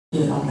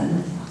Do it all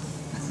then.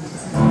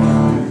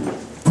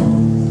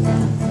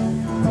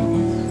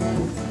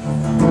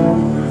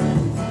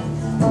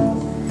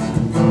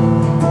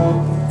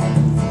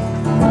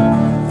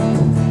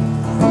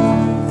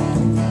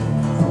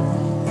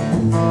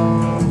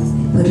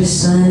 Put a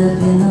sign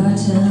up in our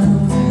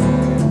town.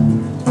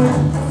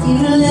 If you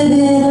live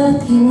it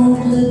up, you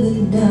won't live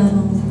it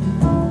down.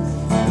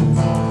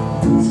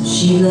 So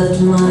she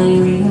left my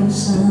Rio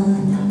sun.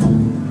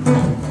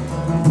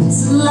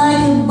 It's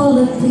like a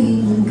bullet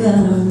leaving a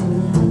gun.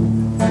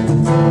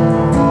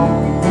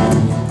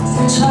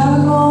 The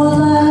charcoal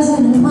lies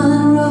in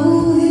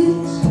Monroe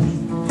Hills.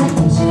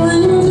 She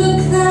went and took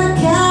that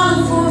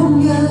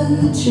California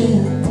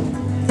trip.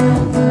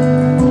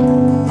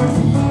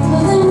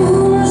 But the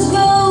moon was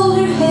gold,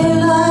 her hair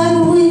like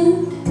wind.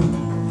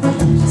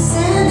 She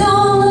said,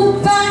 don't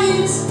look back,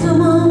 it's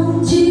come on,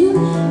 June.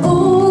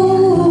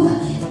 Oh,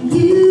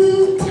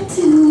 you got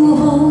to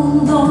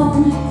hold on.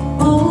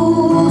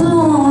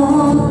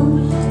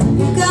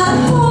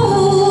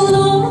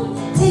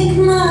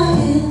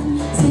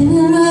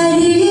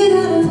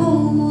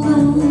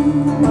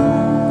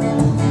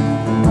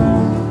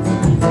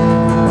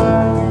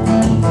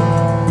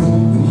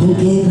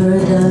 Gave her a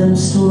dime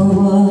store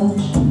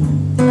watch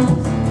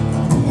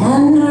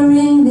and a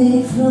ring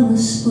made from a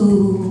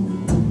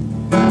spoon.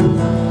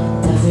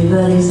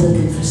 Everybody's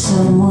looking for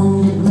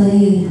someone to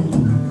blame.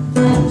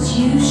 But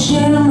you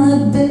share my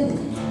bed,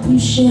 you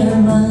share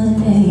my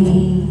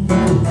name.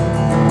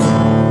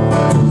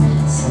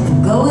 So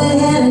go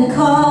ahead and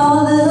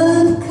call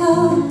the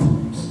cops.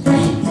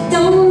 You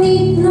don't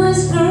need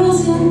nice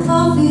girls in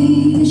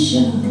coffee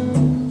shops.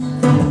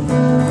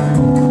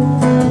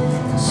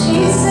 She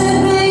said,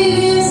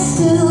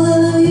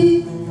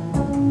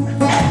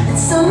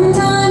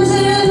 sometimes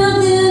there's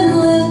nothing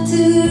left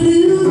to do.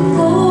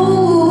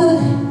 Oh,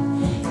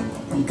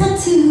 you got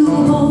to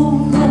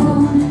hold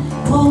on,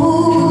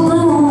 hold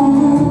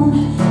on.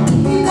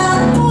 You got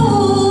to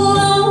hold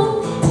on.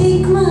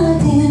 Take my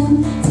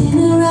hand,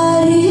 stand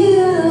right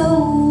here,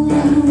 hold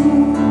on.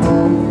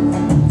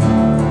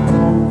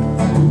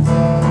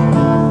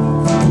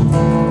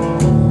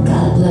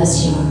 God bless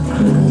your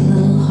crooked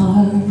little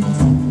heart.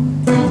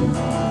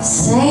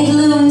 St.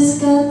 Louis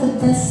got the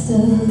best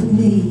of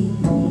me.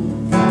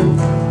 I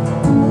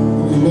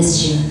miss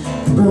your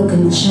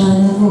broken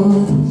China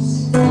voice.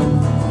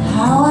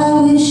 How I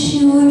wish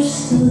you were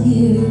still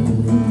here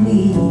with me.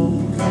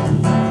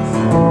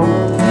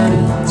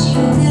 But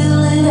you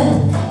build it up,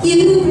 you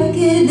break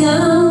it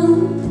down.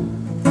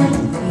 You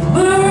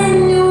burn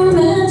your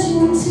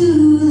mansion to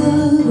the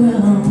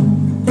ground.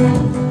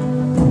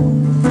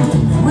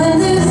 And when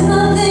there's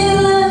nothing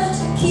left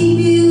to keep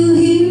you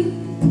here,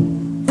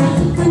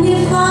 when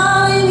you're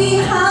falling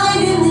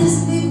behind in this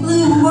big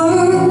blue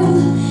world,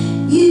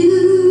 you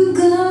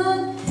got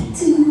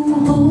to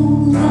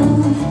hold on,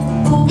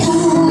 hold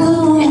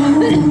on.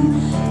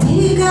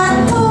 You got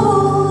to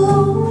hold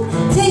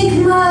on. Take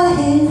my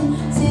hand,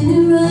 stand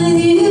it right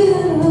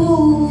here,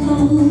 hold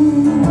on.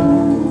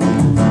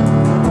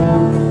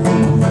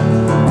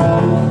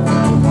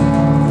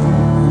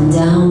 I'm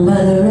down by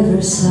the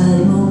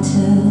Riverside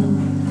Motel.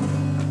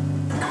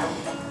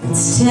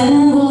 It's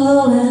 10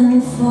 below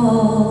and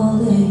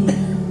falling.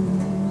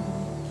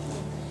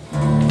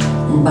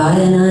 And by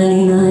a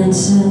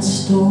 99-cent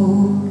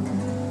store,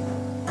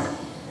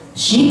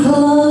 she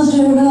closed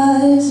her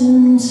eyes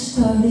and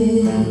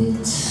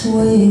started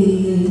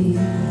swaying.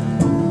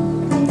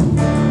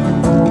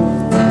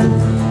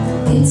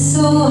 It's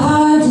so hard.